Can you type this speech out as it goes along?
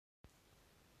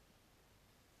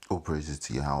All praises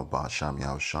to Yahweh Ba'asham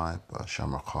Yahushai,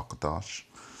 Ba'asham Rakakadash,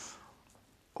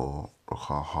 or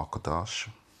Rakah Hakadash.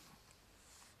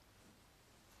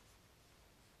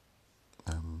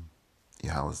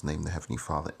 Yahweh's name, the Heavenly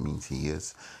Father, it means He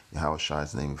is.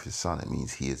 Yahushai's name of His Son, it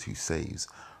means He is who saves.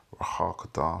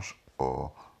 Rakakadash,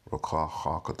 or Rakah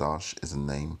Hakadash, is the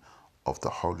name of the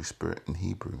Holy Spirit in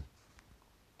Hebrew.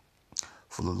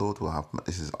 For the Lord will have,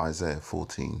 this is Isaiah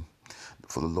 14,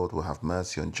 for the Lord will have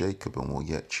mercy on Jacob and will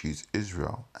yet choose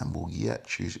Israel, and will yet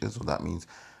choose Israel. That means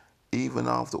even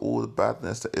after all the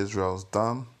badness that Israel's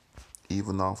done,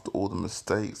 even after all the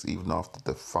mistakes, even after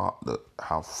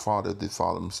how far they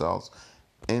defile themselves,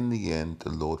 in the end, the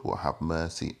Lord will have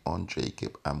mercy on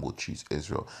Jacob and will choose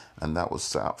Israel. And that was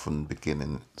set up from the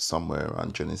beginning, somewhere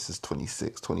around Genesis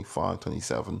 26, 25,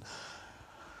 27.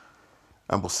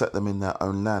 And will set them in their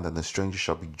own land, and the stranger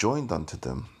shall be joined unto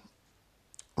them.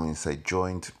 When you say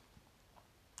joined,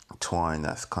 twine,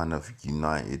 that's kind of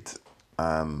united.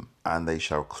 And they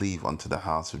shall cleave unto the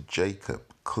house of Jacob.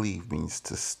 Cleave means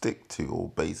to stick to, or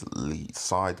basically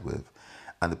side with.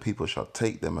 And the people shall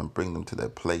take them and bring them to their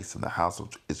place, and the house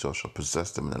of Israel shall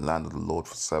possess them in the land of the Lord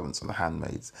for servants and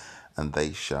handmaids. And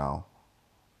they shall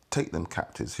take them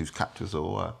captives, whose captives are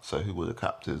what? So who were the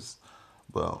captives?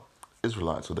 Well,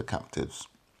 Israelites were the captives.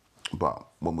 But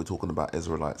when we're talking about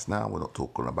Israelites now, we're not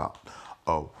talking about,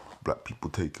 black people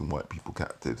taking white people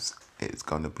captives. It's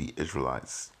going to be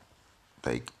Israelites,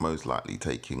 they most likely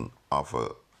taking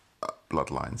other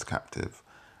bloodlines captive.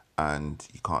 And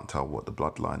you can't tell what the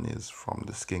bloodline is from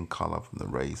the skin color, from the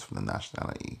race, from the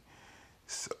nationality.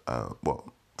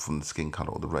 From the skin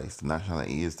color or the race. The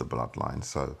nationality is the bloodline.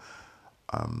 So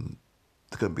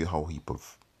there's going to be a whole heap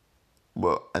of,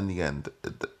 well, in the end,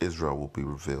 Israel will be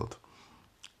revealed.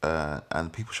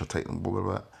 And people shall take them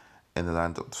in the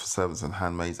land of servants and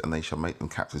handmaids, and they shall make them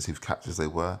captives, whose captives they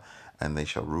were, and they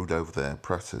shall rule over their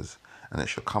oppressors. And it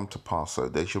shall come to pass, so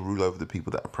they shall rule over the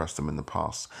people that oppressed them in the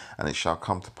past. And it shall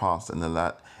come to pass in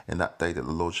that day that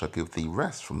the Lord shall give thee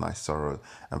rest from thy sorrow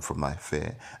and from thy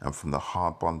fear and from the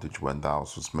hard bondage when thou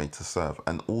wast made to serve.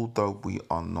 And although we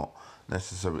are not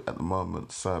necessarily at the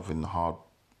moment serving hard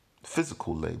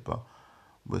physical labour,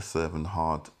 we're serving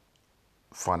hard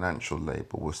financial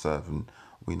labour. We're serving,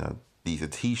 these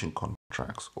adhesion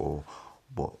contracts, or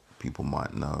what people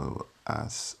might know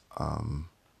as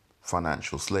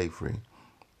financial slavery.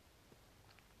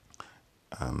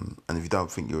 And if you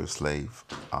don't think you're a slave,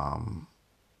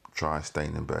 try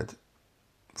staying in bed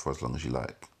for as long as you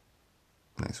like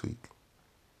next week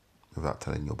without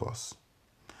telling your boss.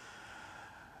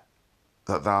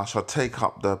 That thou shalt take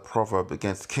up the proverb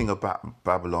against the king of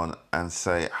Babylon and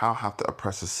say, how hath the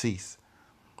oppressor ceased?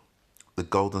 The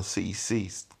golden city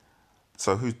ceased.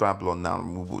 So who's Babylon now?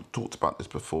 We talked about this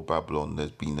before. Babylon,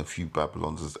 there's been a few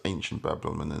Babylons. There's ancient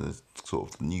Babylon, and then there's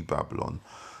sort of new Babylon,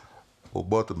 or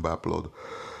modern Babylon,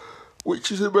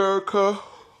 which is America,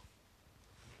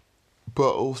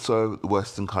 but also the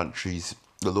Western countries.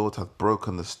 The Lord hath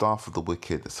broken the staff of the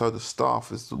wicked. So the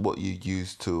staff is what you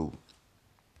use to,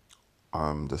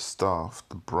 the staff,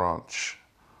 the branch,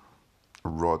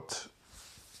 rod.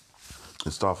 The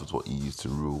staff is what you use to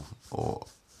rule or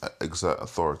exert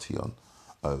authority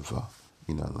over,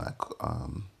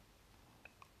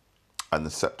 and the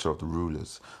scepter of the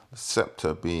rulers. The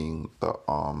scepter being the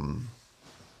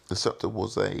scepter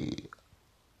was a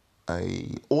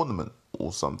ornament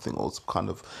or something, or some kind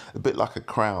of a bit like a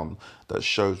crown that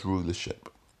shows rulership.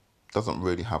 Doesn't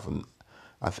really have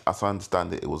as I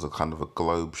understand it, it was a kind of a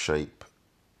globe shape.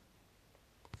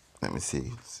 Let me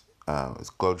see. It's a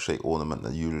globe shaped ornament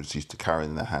that rulers used to carry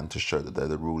in their hand to show that they're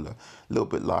the ruler. A little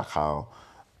bit like how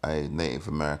a Native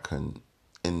American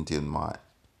Indian might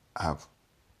have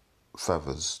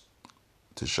feathers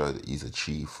to show that he's a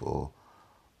chief, or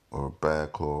a bear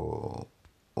claw,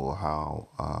 or how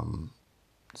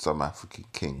some African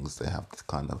kings, they have this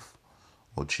kind of,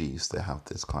 or chiefs, they have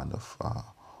this kind of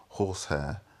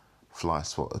horsehair fly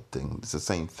spotted thing. It's the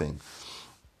same thing.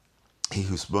 He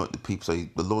who smote the people, so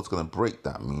the Lord's going to break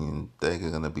that, meaning they're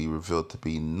going to be revealed to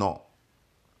be not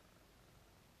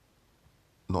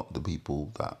the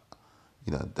people that,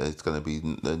 there's going to be,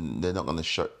 they're not going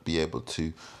to be able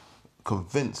to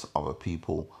convince other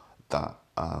people that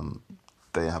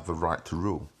they have the right to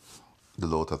rule. The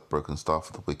Lord hath broken staff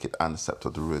of the wicked and the scepter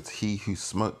of the rulers. He who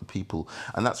smote the people.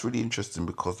 And that's really interesting,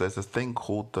 because there's a thing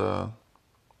called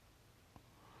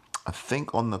I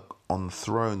think on the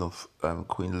throne of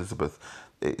Queen Elizabeth,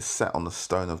 it's set on the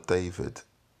Stone of David.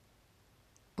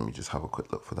 Let me just have a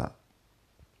quick look for that.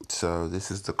 So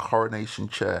this is the coronation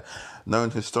chair.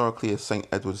 Known historically as St.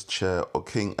 Edward's chair or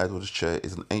King Edward's chair,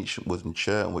 is an ancient wooden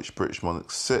chair in which British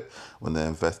monarchs sit when they're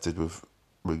invested with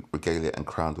regalia and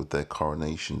crowned with their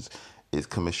coronations. It's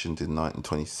commissioned in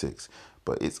 1926,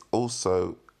 but it's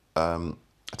also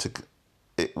to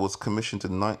it was commissioned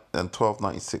in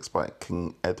 1296 by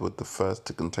King Edward I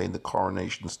to contain the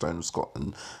coronation stone of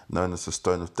Scotland, known as the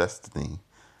Stone of Destiny,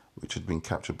 which had been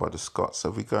captured by the Scots. So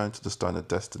if we go into the Stone of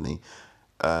Destiny,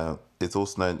 it's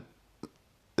also known.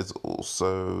 It's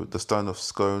also the Stone of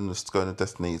Scone. The Stone of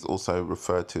Destiny is also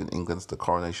referred to in England as the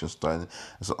Coronation Stone.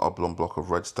 It's an oblong block of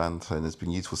red sandstone. It's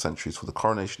been used for centuries for the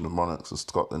coronation of monarchs of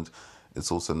Scotland.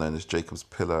 It's also known as Jacob's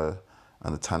Pillar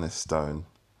and the Tannis Stone.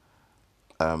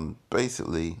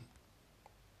 Basically,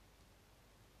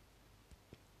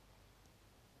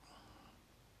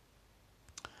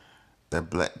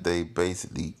 they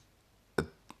basically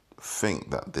think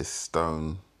that this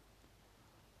stone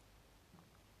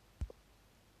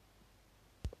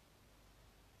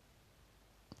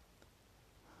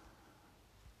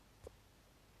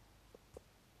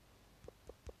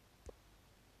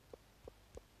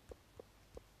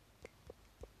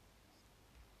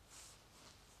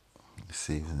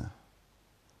see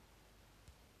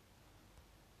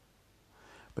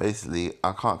basically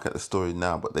I can't get the story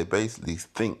now, but they basically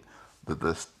think that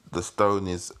the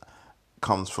stone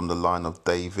comes from the line of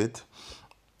David,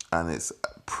 and it's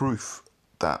proof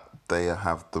that they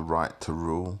have the right to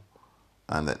rule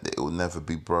and that it will never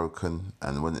be broken,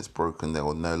 and when it's broken they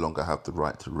will no longer have the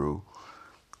right to rule.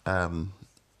 And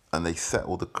they set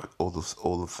all of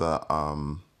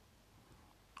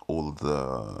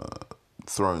the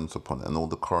thrones upon it and all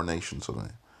the coronations on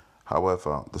it.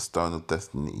 However, the Stone of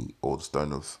Destiny, or the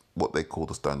Stone of what they call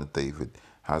the Stone of David,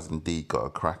 has indeed got a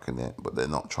crack in it, but they're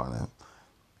not trying to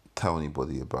tell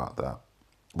anybody about that.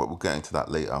 But we'll get into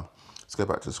that later. Let's go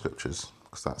back to the scriptures,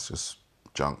 because that's just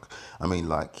junk. I mean,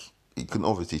 like, you can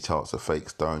obviously tell it's a fake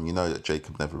stone. You know that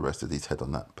Jacob never rested his head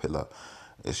on that pillar.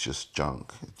 It's just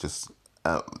junk. It's just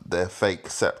their fake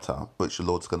scepter, which the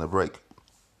Lord's going to break.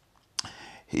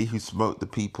 He who smote the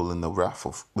people in the wrath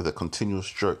of with a continual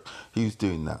stroke, who's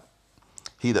doing that?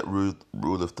 He that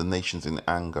ruleth the nations in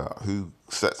anger, who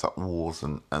sets up wars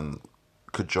and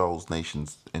cajoles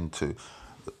nations into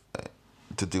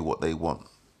to do what they want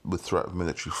with threat of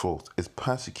military force, is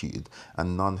persecuted,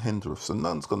 and none hindereth. So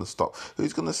none's going to stop.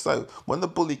 Who's going to say when the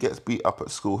bully gets beat up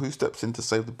at school? Who steps in to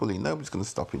save the bully? Nobody's going to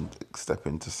step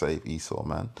in to save Esau,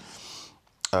 man.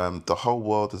 The whole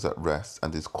world is at rest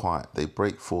and is quiet. They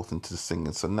break forth into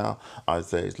singing. So now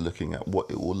Isaiah is looking at what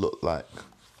it will look like,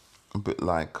 a bit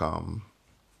like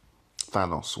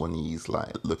Thanos when he's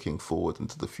like looking forward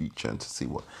into the future and to see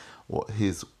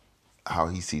how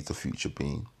he sees the future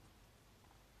being.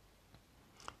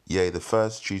 Yea, the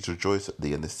first trees rejoice at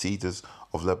thee, and the cedars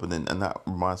of Lebanon. And that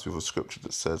reminds me of a scripture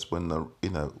that says, when the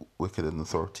wicked in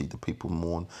authority, the people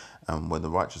mourn, and when the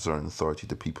righteous are in authority,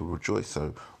 the people rejoice.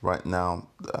 So right now,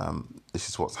 this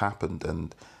is what's happened,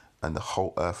 and the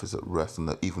whole earth is at rest,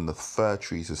 and even the fir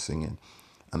trees are singing,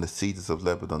 and the cedars of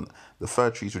Lebanon. The fir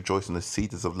trees rejoice, and the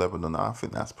cedars of Lebanon. I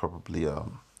think that's probably a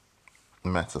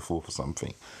metaphor for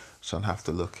something. So I'll have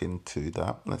to look into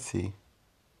that. Let's see.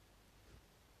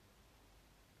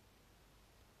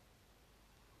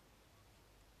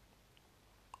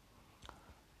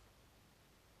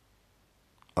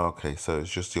 Okay, so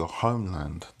it's just your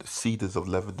homeland, the cedars of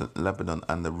Lebanon,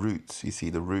 and the roots. You see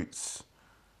the roots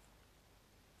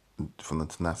from the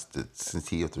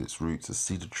tenacity of its roots. A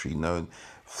cedar tree known,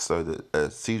 so that a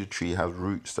cedar tree has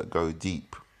roots that go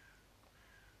deep.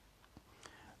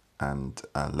 And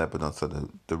Lebanon, so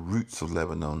the roots of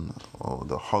Lebanon, or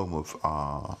the home of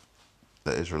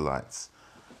the Israelites,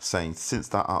 saying, since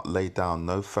thou art laid down,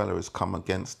 no fellow is come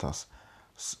against us.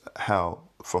 Hell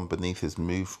from beneath is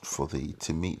moved for thee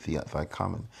to meet thee at thy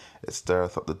coming. It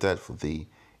stirreth up the dead for thee,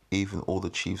 even all the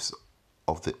chiefs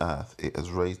of the earth. It has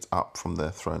raised up from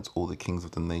their thrones all the kings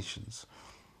of the nations.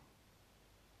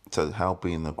 So hell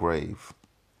being the grave,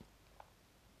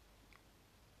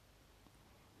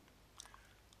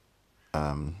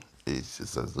 it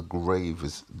says the grave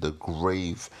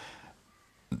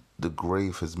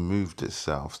has moved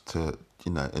itself to,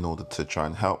 in order to try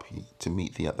and help you to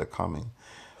meet thee at the coming.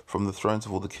 From the thrones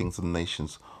of all the kings of the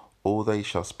nations, all they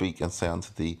shall speak and say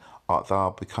unto thee, art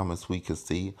thou become as weak as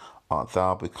thee? Art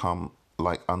thou become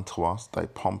like unto us? Thy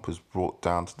pomp is brought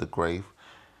down to the grave.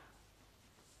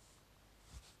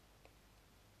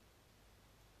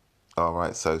 All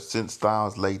right, so since thou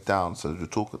hast laid down, so they're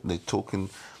talking,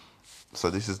 so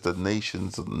this is the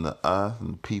nations and the earth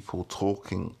and people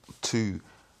talking to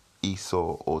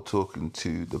Esau, or talking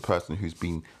to the person who's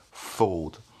been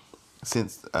fooled.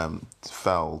 since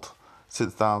felled,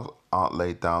 since thou art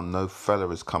laid down, no feller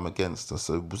has come against us.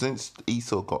 So since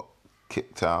Esau got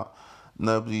kicked out,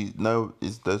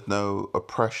 there's no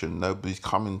oppression. Nobody's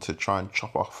coming to try and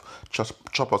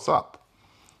chop us up.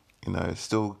 It's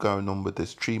still going on with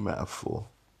this tree metaphor.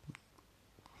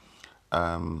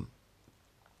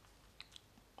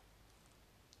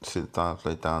 Since thou hast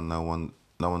laid down, no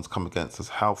one's come against us.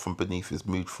 Hell from beneath is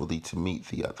moved for thee to meet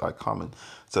thee at thy coming.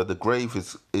 So the grave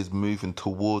is moving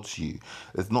towards you.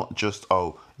 It's not just,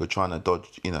 oh, you're trying to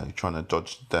dodge, trying to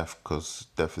dodge death because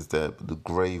death is there. But the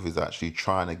grave is actually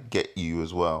trying to get you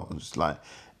as well. It's like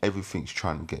everything's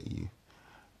trying to get you.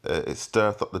 It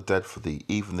stirreth up the dead for thee,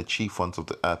 even the chief ones of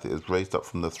the earth. It has raised up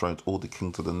from the thrones all the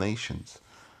kings of the nations.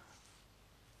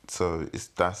 So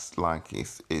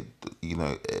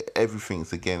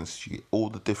everything's against you. All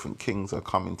the different kings are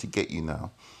coming to get you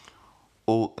now.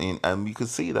 And you can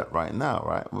see that right now,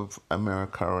 right, with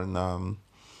America, and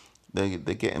they're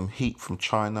getting heat from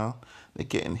China, they're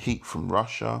getting heat from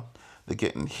Russia, they're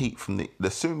getting heat from they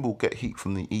soon will get heat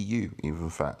from the EU, even in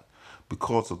fact,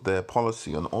 because of their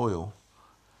policy on oil.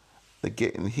 They're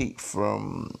getting heat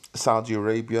from Saudi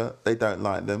Arabia. They don't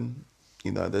like them.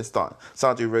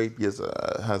 Saudi Arabia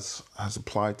has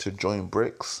applied to join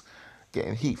BRICS,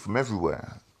 getting heat from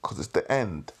everywhere because it's the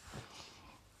end.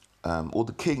 All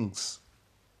the kings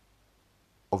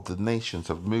of the nations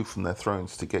have moved from their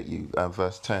thrones to get you.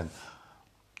 Verse 10.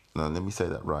 No, let me say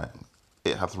that right.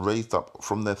 It hath raised up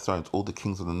from their thrones all the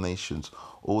kings of the nations.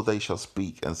 All they shall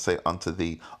speak and say unto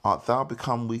thee, art thou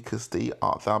become weak as thee?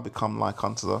 Art thou become like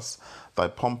unto us? Thy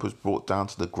pomp is brought down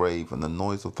to the grave, and the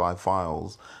noise of thy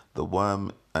vials, the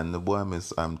worm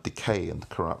is decay, and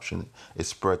corruption is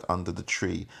spread under the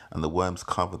tree, and the worms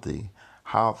cover thee.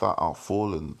 How thou art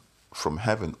fallen from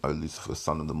heaven, O Lucifer,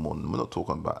 son of the morning. We're not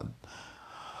talking about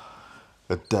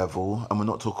a devil, and we're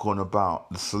not talking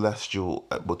about the celestial.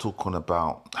 We're talking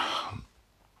about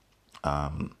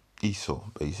Esau,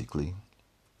 basically.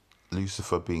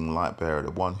 Lucifer being light bearer,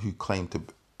 the one who claimed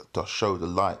to show the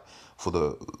light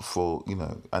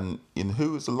and in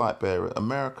who is the light bearer?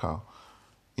 America.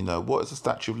 What is the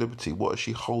Statue of Liberty? What is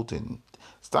she holding?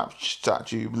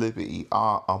 Statue of Liberty,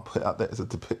 I'll put out there as a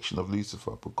depiction of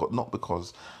Lucifer, but not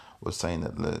because we're saying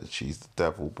that she's the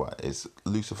devil, but it's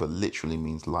Lucifer literally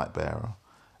means light bearer.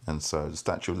 And so the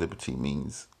Statue of Liberty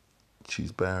means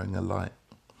she's bearing a light.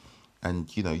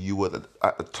 And, you were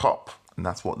at the top, and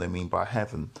that's what they mean by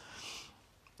heaven.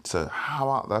 So how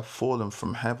art thou fallen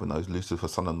from heaven, O Lucifer,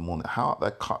 son of the morning? How art thou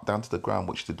cut down to the ground,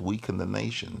 which did weaken the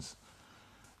nations?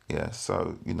 Yeah,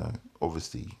 so,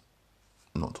 obviously,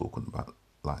 I'm not talking about,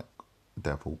 like,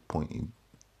 devil, pointy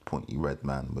red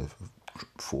man with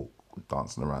a fork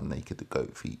dancing around naked at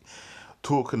goat feet.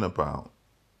 Talking about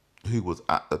who was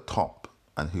at the top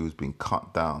and who has been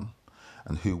cut down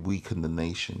and who weakened the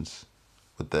nations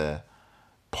with their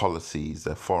policies,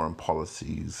 their foreign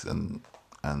policies,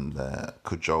 and their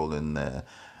cajoling, their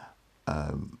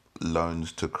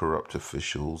loans to corrupt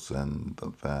officials, and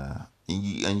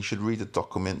you should read a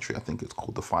documentary. I think it's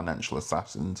called The Financial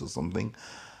Assassins or something,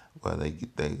 where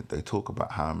they talk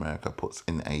about how America puts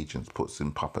in agents, puts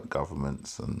in puppet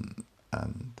governments, and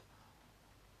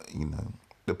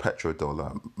the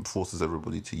petrodollar forces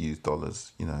everybody to use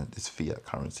dollars, this fiat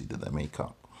currency that they make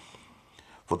up.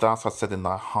 For thou hast said in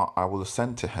thy heart, I will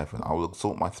ascend to heaven, I will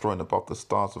exalt my throne above the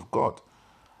stars of God.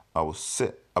 I will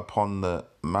sit upon the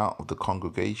mount of the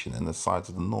congregation in the sides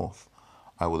of the north.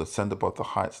 I will ascend above the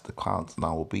heights of the clouds, and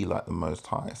I will be like the Most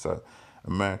High. So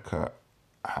America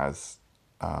has,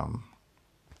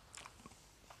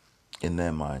 in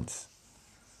their minds,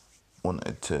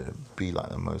 wanted to be like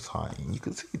the Most High. And you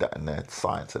can see that in their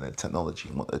science and their technology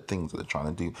and what the things that they're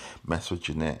trying to do, mess with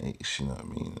genetics,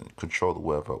 control the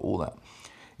weather, all that.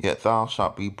 Yet thou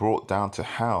shalt be brought down to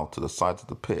hell, to the sides of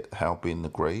the pit, hell being the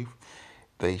grave.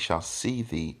 They that shall see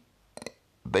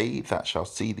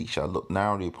thee shall look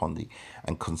narrowly upon thee,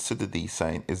 and consider thee,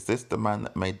 saying, is this the man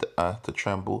that made the earth to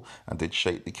tremble, and did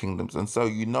shake the kingdoms? And so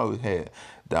here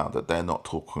now that they're not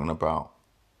talking about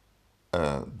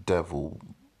devil,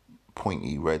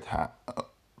 pointy red hat,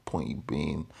 pointy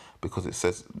being, because it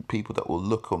says people that will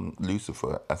look on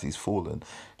Lucifer as he's fallen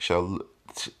shall,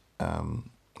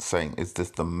 saying, is this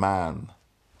the man,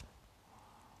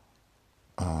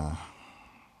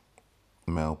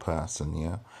 male person,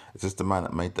 yeah? Is this the man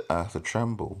that made the earth to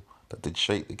tremble, that did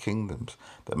shake the kingdoms,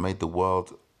 that made the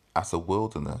world as a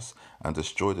wilderness, and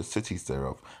destroyed the cities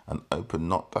thereof, and opened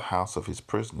not the house of his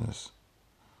prisoners?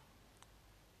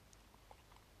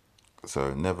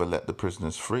 So never let the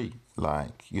prisoners free,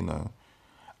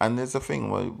 And there's a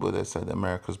thing where they say that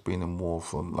America's been in war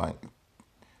for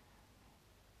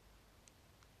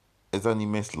it's only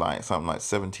missed like something like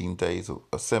 17 days or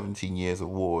 17 years of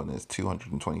war in its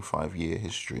 225-year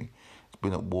history. It's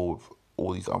been at war with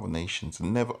all these other nations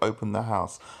and never opened the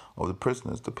house of the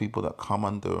prisoners, the people that come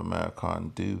under America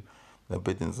and do their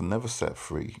biddings, are never set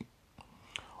free.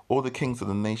 All the kings of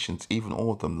the nations, even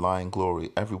all of them, lie in glory,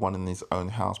 every one in his own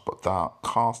house, but thou art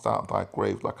cast out of thy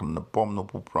grave like an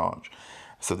abominable branch.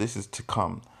 So this is to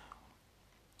come.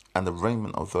 And the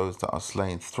raiment of those that are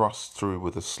slain thrust through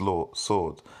with a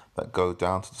sword that go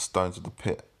down to the stones of the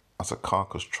pit as a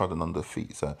carcass trodden under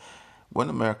feet. So when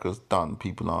America's done,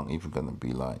 people aren't even going to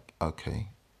be like, okay,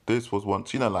 this was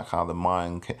once, like how the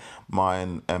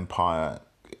Mayan Empire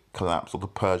collapsed, or the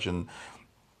Persian,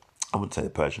 I wouldn't say the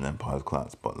Persian Empire's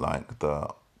collapsed, but like the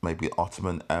maybe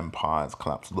Ottoman Empire's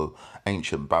collapsed, the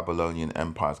ancient Babylonian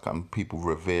Empire's collapsed. People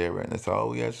revere it and they say,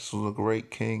 oh yes, this was a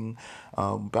great king.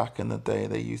 Back in the day,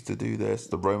 they used to do this.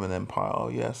 The Roman Empire, oh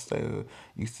yes, they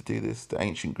used to do this. The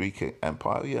ancient Greek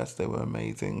Empire, oh, yes, they were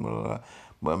amazing. Blah, blah, blah.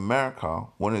 But America,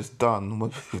 when it's done,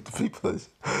 when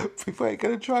people ain't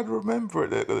gonna try to remember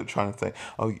it. They're gonna try to think,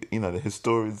 oh, the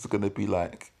historians are gonna be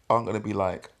like, aren't gonna be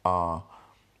like,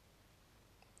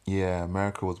 yeah,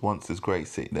 America was once this great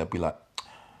city. They'll be like,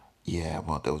 yeah,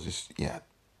 well, there was this, yeah,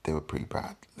 they were pretty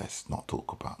bad. Let's not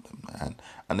talk about them,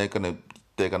 and they're gonna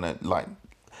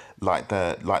like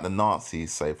the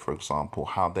Nazis say, for example,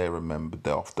 how they're remembered.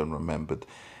 They're often remembered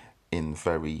in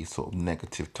very sort of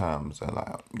negative terms. They're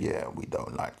like, yeah, we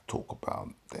don't like to talk about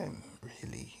them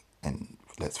really, and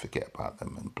let's forget about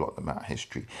them and blot them out of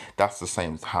history. That's the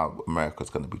same as how America's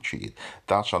going to be treated.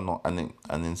 Thou shalt not, and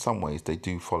in some ways they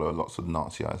do follow lots of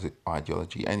Nazi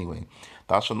ideology anyway.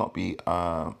 Thou shalt not be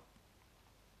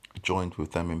joined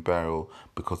with them in burial,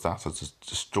 because thou hast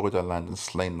destroyed thy land and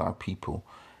slain thy people.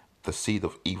 The seed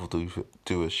of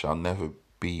evildoers shall never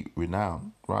be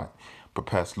renowned. Right.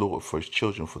 Prepare slaughter for his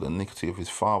children, for the iniquity of his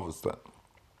fathers, that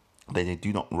they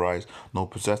do not rise nor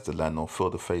possess the land nor fill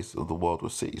the face of the world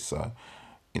with cities. So,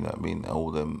 what I mean,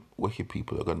 all them wicked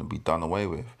people are going to be done away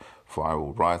with. For I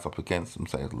will rise up against them,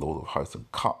 says the Lord of hosts,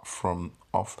 and cut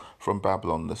off from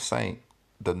Babylon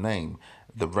the name,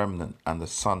 the remnant, and the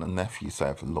son and nephew,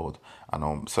 saith the Lord.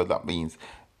 And so that means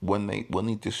when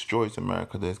he destroys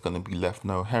America, there's going to be left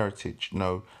no heritage,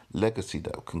 no legacy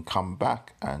that can come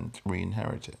back and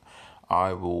re-inherit it.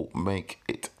 I will make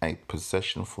it a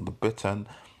possession for the bittern.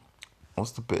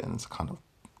 What's the bittern? It's kind of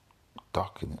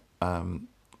dark in it.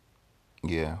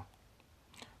 Yeah.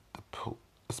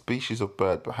 A species of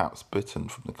bird, perhaps bitten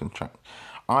from the contract.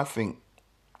 I think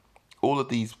all of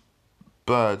these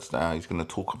birds now he's going to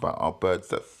talk about are birds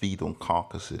that feed on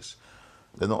carcasses.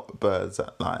 They're not birds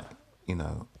that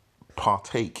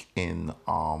partake in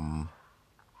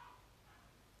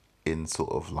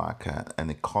sort of like an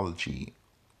ecology,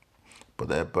 but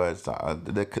they're birds that are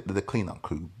they're cleanup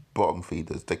crew, bottom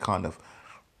feeders. They're kind of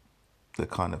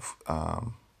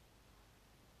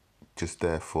just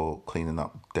there for cleaning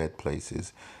up dead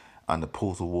places and the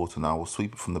pools of water. And I will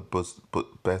sweep it from the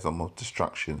bosom of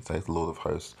destruction, says the Lord of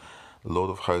hosts. The Lord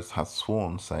of hosts has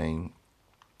sworn, saying,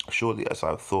 surely as I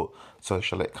have thought, so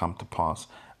shall it come to pass,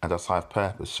 and as I have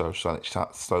purposed, so shall it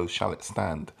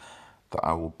stand, that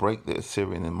I will break the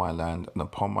Assyrian in my land, and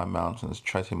upon my mountains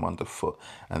tread him under foot,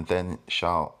 and then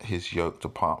shall his yoke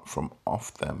depart from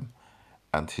off them,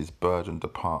 and his burden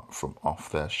depart from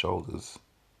off their shoulders.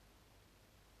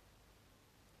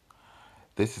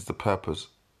 This is the purpose.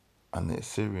 And the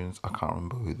Assyrians, I can't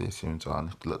remember who the Assyrians are, I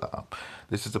need to look that up.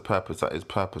 This is the purpose that is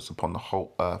purpose upon the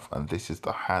whole earth, and this is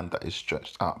the hand that is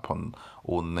stretched out upon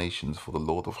all nations, for the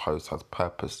Lord of hosts has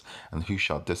purposed, and who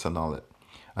shall disannul it?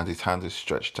 And his hand is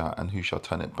stretched out, and who shall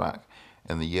turn it back?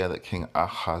 In the year that King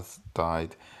Ahaz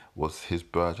died was this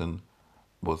burden.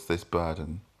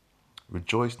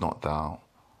 Rejoice not thou,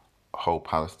 whole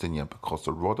Palestine, because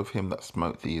the rod of him that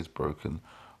smote thee is broken,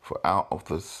 for out of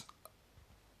this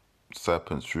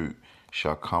serpent's root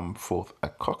shall come forth a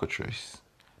cockatrice,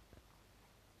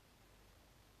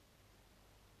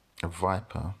 a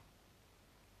viper,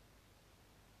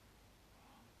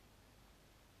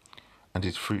 and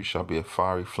his fruit shall be a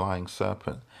fiery flying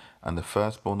serpent, and the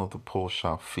firstborn of the poor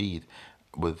shall feed,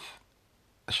 and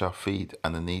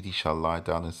the needy shall lie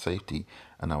down in safety,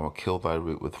 and I will kill thy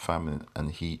root with famine, and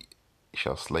he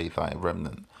shall slay thy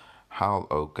remnant. Howl,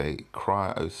 O gate,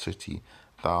 cry, O city,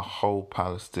 thou whole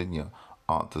Palestine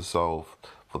art dissolved,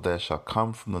 for there shall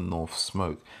come from the north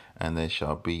smoke, and there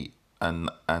shall be and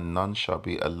none shall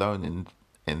be alone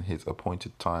in his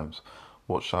appointed times.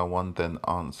 What shall one then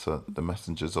answer the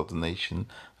messengers of the nation?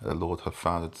 The Lord hath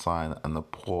founded Zion, and the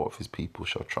poor of his people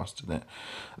shall trust in it.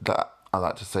 That I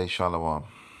like to say, Shalom.